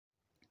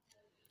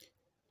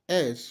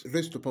s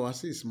raised to power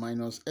 6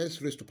 minus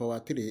s raised to power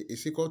 3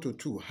 is equal to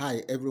 2.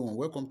 Hi everyone,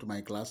 welcome to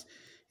my class.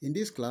 In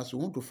this class, we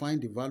want to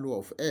find the value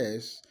of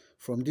s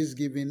from this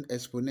given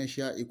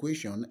exponential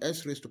equation.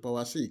 S raised to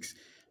power 6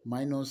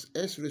 minus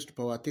s raised to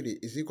power 3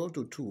 is equal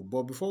to 2.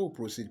 But before we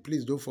proceed,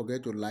 please don't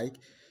forget to like,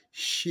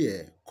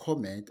 share,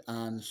 comment,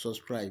 and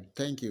subscribe.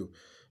 Thank you.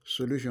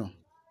 Solution.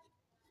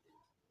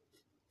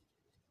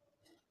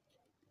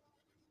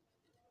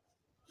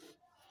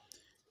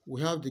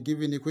 We have the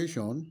given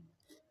equation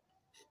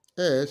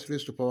s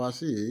raised to power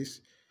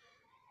 6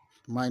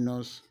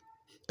 minus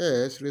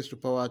s raised to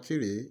power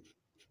 3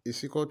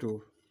 is equal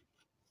to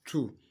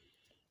 2.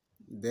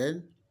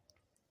 Then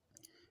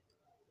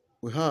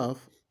we have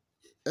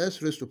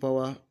s raised to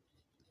power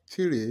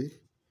 3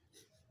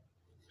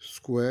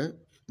 square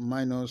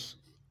minus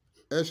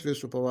s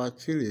raised to power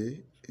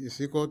 3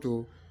 is equal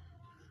to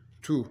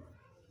 2.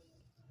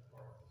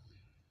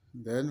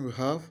 Then we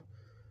have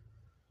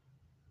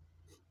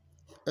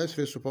s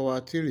raised to power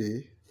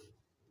 3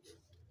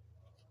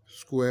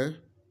 square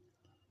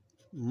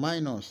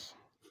minus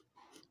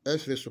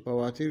s raised to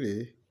power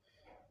 3.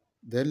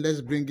 Then let's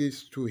bring it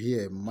to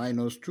here.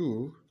 Minus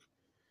 2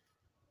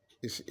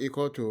 is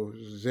equal to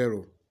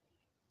 0.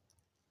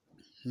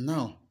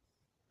 Now,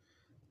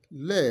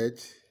 let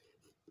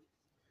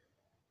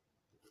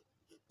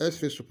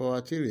s raised to power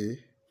 3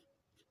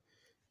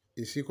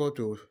 is equal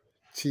to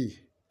t.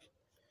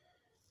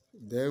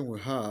 Then we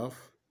have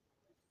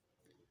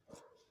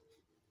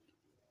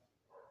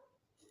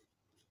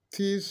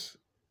t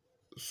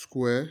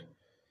square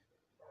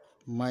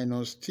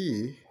minus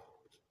t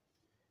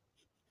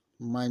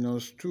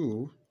minus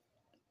 2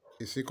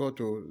 is equal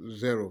to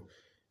 0.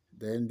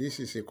 Then this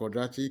is a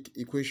quadratic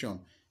equation,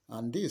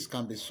 and this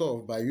can be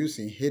solved by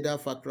using either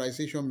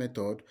factorization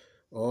method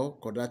or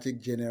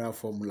quadratic general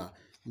formula.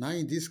 Now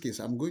in this case,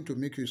 I'm going to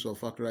make use of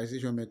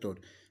factorization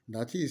method.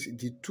 That is,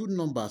 the two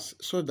numbers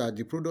so that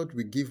the product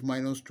will give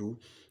minus 2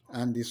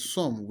 and the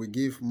sum will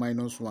give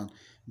minus 1.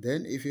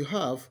 Then if you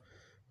have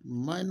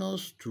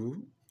minus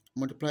 2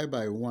 multiplied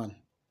by 1,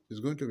 it's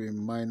going to be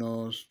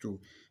minus 2.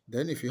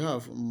 Then if you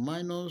have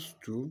minus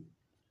 2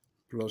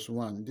 plus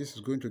 1, this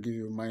is going to give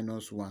you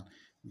minus 1.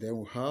 Then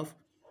we have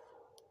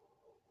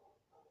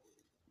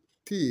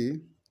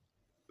t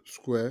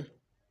square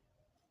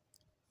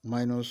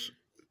minus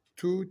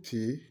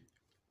 2t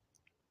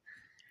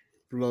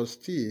plus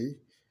t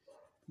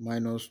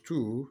minus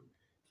 2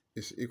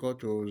 is equal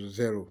to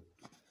 0.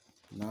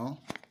 Now,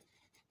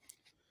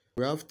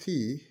 we have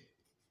t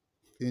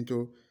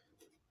into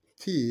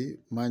t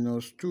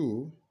minus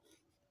 2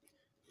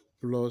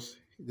 plus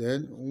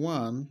then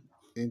 1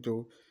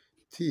 into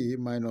t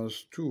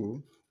minus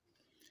 2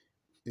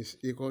 is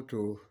equal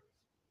to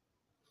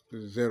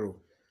 0.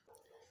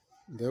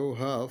 Then we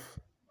have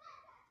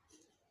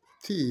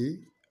t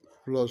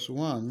plus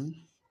 1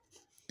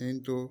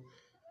 into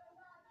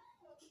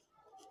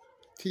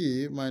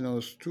t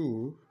minus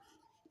 2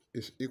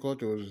 is equal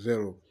to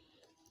 0.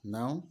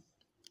 Now,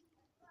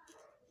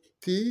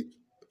 t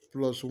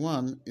plus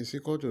 1 is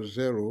equal to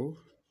 0,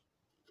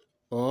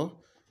 or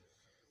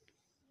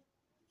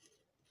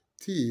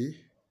t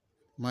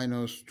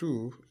minus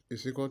 2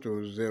 is equal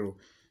to 0.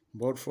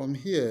 But from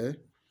here,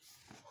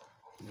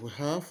 we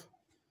have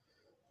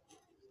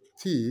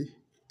t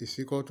is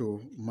equal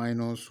to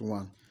minus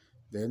 1.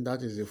 Then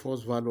that is the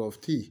first value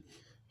of t.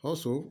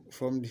 Also,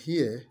 from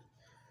here,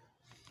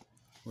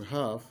 we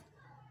have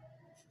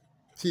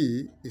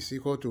t is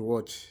equal to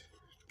what?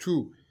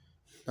 2.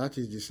 That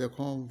is the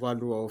second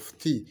value of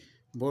t.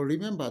 But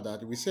remember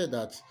that we said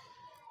that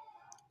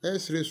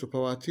s raised to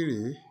power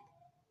 3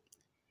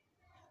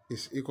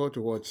 is equal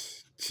to what?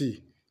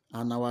 T.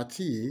 And our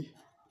t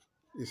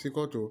is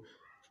equal to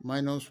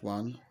minus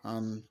 1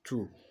 and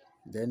 2.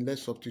 Then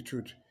let's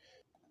substitute.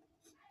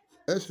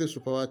 S raised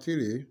to power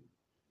 3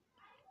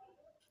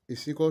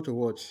 is equal to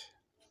what?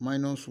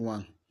 Minus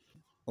 1.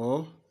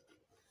 Or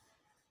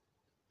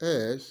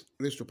s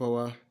raised to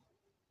power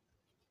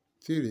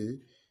 3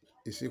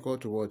 is equal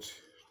to what?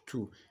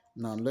 2.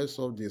 Now let's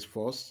solve this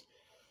first.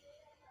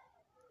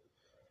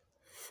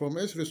 From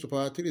s raised to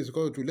power 3 is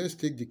equal to 2, let's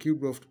take the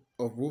cube root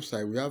of both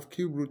sides. We have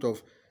cube root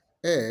of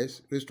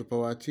s raised to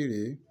power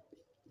 3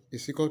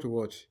 is equal to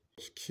what?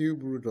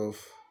 Cube root of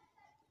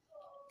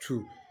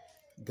 2.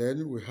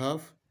 Then we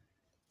have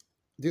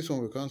this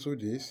one, we cancel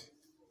this.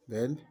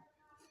 Then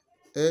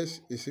s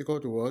is equal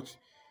to what?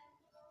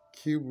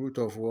 Cube root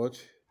of what?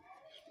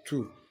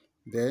 2.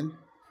 Then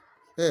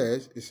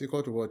s is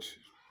equal to what?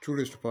 2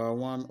 raised to power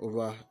 1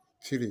 over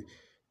 3.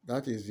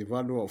 That is the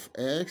value of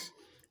x.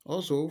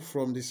 Also,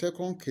 from the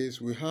second case,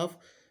 we have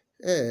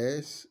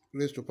s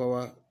raised to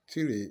power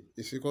 3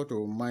 is equal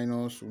to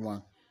minus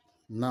 1.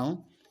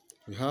 Now,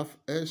 we have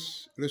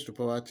s raised to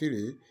power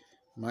 3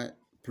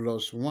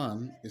 plus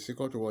 1 is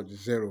equal to what?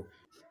 0.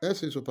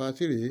 S raised to power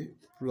 3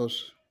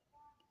 plus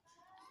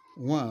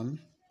 1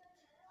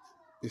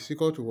 is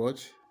equal to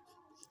what?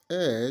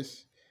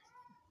 S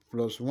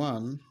plus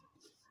 1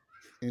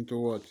 into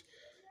what?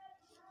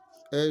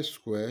 S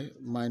square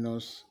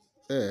minus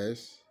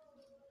S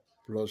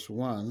plus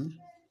 1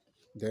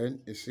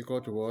 then is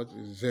equal to what?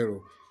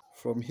 0.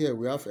 From here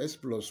we have s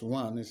plus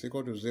 1 is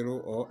equal to 0,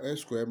 or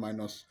s squared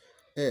minus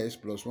s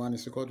plus 1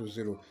 is equal to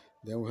 0.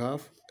 Then we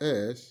have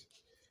s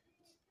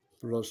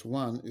plus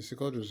 1 is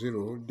equal to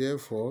 0.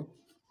 Therefore,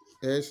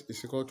 s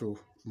is equal to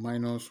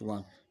minus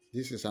 1.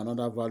 This is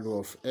another value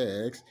of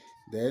x.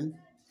 Then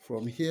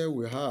from here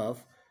we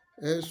have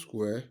s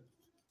squared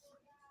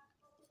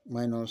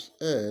minus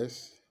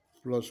s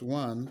plus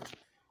 1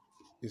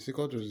 is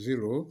equal to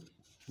 0.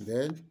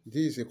 Then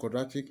this is a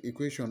quadratic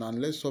equation, and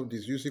let's solve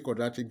this using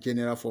quadratic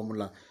general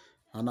formula.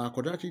 And our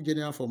quadratic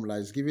general formula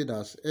is given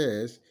as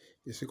s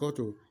is equal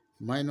to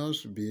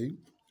minus b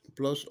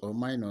plus or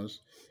minus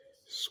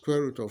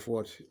square root of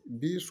what?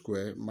 B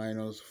squared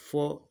minus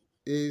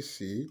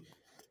 4ac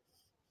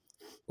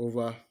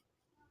over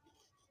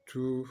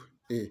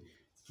 2a.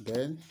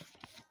 Then,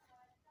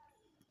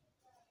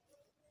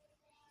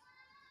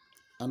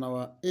 and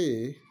our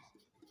a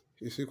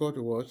is equal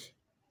to what?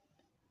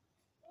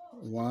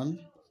 1.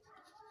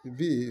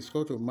 B is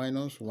equal to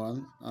minus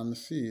 1, and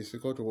C is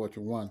equal to what?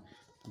 1.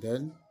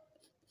 Then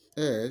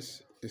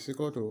S is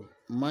equal to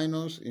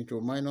minus into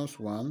minus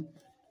 1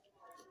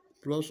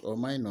 plus or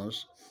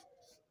minus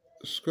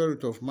square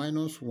root of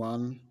minus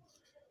 1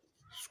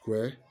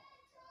 square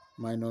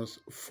minus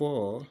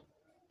 4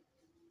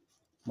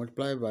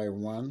 multiplied by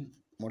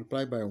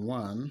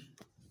 1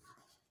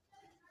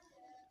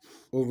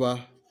 over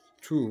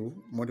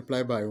 2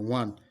 multiplied by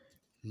 1.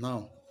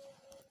 Now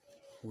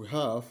we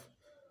have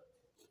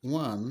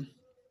 1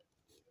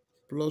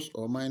 plus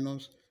or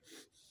minus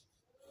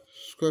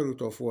square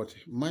root of what?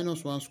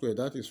 Minus 1 square,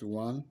 that is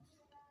 1.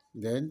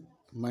 Then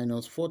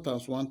minus 4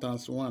 times 1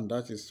 times 1,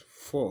 that is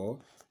 4,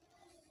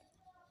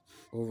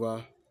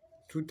 over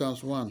 2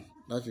 times 1,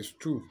 that is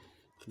 2.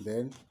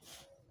 Then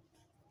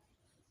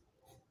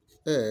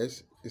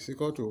s is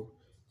equal to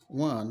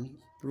 1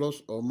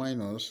 plus or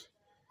minus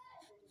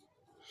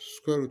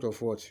square root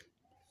of what?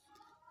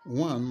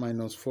 1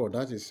 minus 4,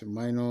 that is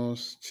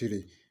minus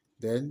 3.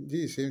 Then this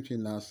is the same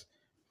thing as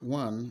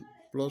 1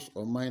 plus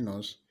or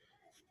minus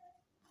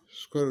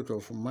square root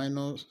of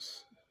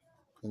minus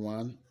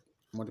 1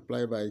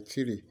 multiplied by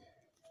 3,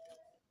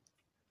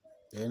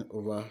 then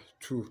over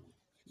 2.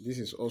 This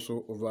is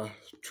also over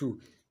 2.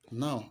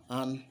 Now,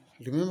 and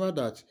remember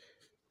that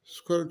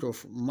square root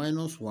of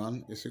minus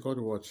 1 is equal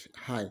to what?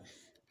 High.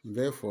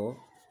 Therefore,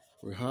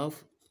 we have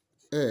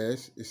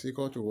s is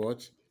equal to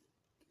what?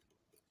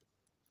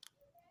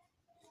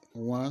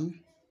 1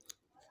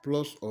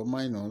 plus or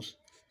minus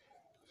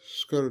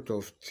square root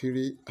of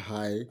 3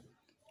 high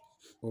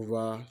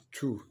over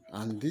 2.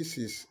 And this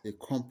is a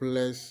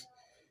complex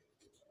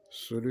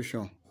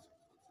solution.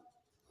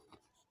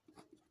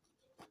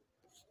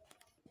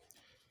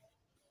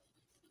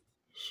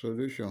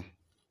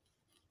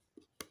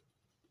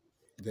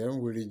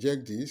 Then we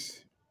reject this.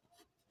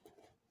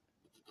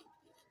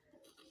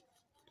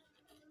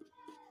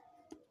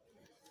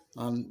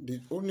 And the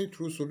only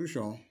true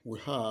solution we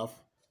have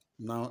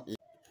now is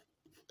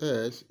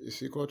s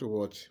is equal to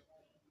what?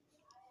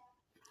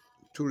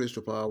 2 raised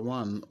to power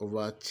 1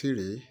 over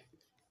 3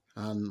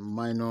 and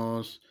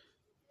minus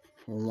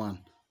 1.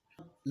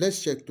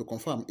 Let's check to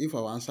confirm if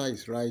our answer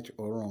is right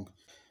or wrong.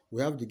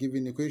 We have the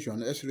given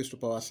equation s raised to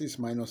power 6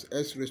 minus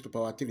s raised to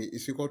power 3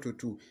 is equal to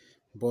 2.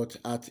 But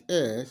at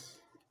s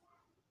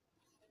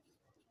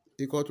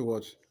equal to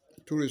what?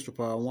 2 raised to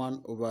power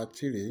 1 over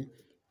 3.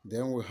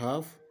 Then we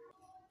have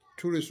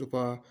 2 raised to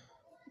power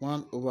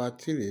 1 over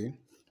 3.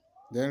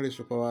 Then raised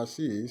to power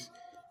 6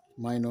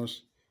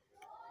 minus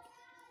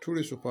 2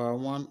 raised to power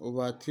 1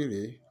 over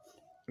 3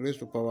 raised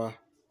to power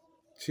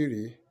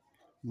 3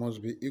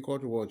 must be equal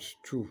to what?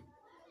 2.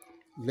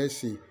 Let's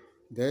see.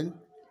 Then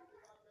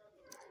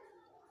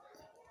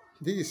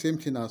this is the same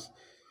thing as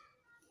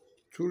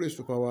 2 raised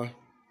to power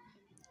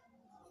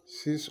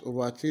 6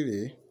 over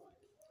 3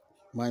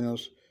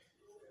 minus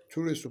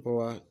 2 raised to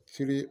power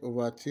 3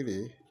 over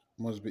 3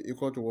 must be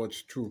equal to what?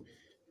 2.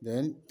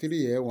 Then 3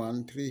 here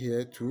 1, 3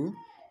 here 2,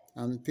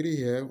 and 3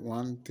 here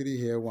 1, 3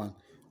 here 1.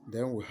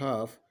 Then we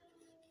have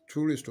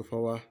 2 raised to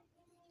power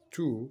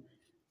 2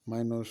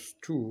 minus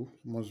 2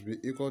 must be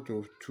equal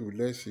to 2.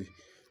 Let's see.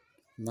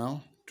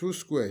 Now 2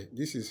 square,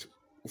 this is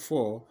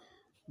 4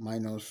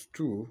 minus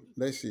 2.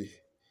 Let's see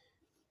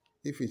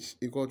if it's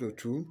equal to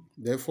 2.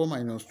 Then 4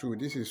 minus 2,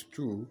 this is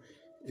 2,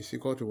 is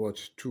equal to what?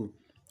 2.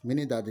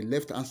 Meaning that the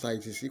left hand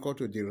side is equal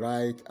to the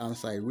right hand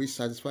side, which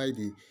satisfies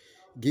the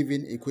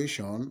given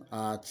equation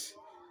at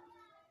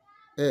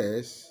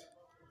s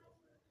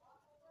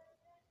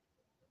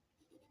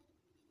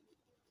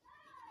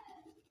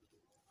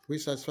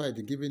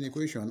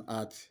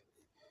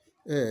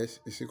s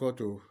is equal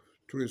to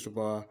 2 raised to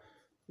power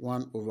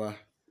 1 over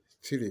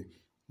 3.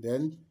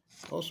 Then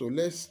also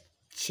let's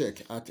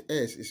check at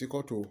s is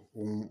equal to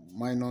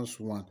minus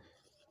 1.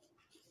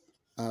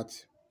 At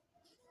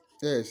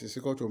s is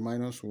equal to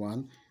minus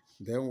 1,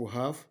 then we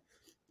have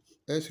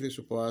s raised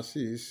to power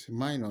 6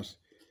 minus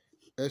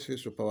s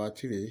raised to power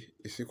 3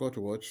 is equal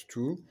to what?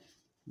 2.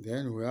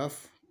 Then we have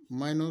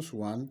minus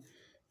 1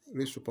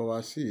 raised to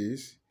power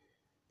 6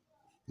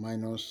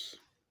 minus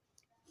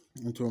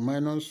into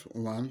minus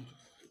 1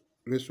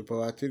 raised to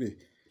power 3.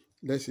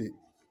 Let's see,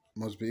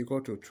 must be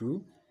equal to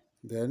 2.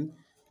 Then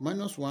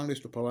minus 1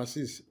 raised to power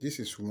 6, this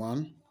is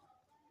 1.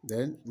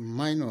 Then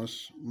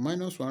minus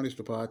 1 raised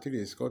to power 3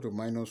 is equal to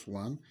minus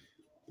 1,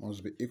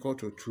 must be equal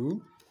to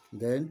 2.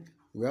 Then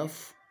we have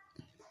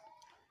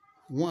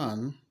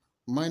 1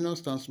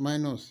 minus times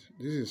minus,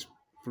 this is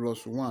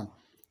plus 1,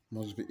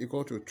 must be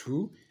equal to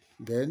 2.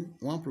 Then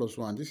 1 plus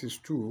 1, this is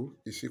 2,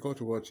 is equal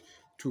to what?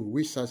 2,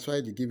 which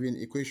satisfies the given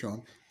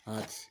equation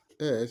at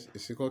s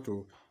is equal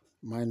to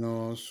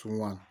minus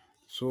 1.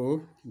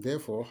 So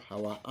therefore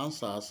our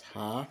answers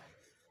are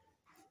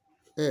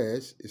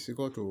s is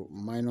equal to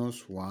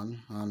minus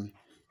 1 and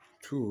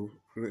 2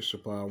 raised to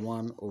power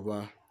 1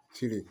 over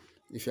 3.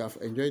 If you have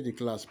enjoyed the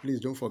class, please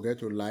don't forget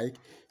to like,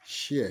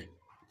 share,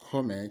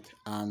 comment,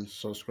 and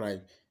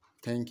subscribe.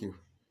 Thank you.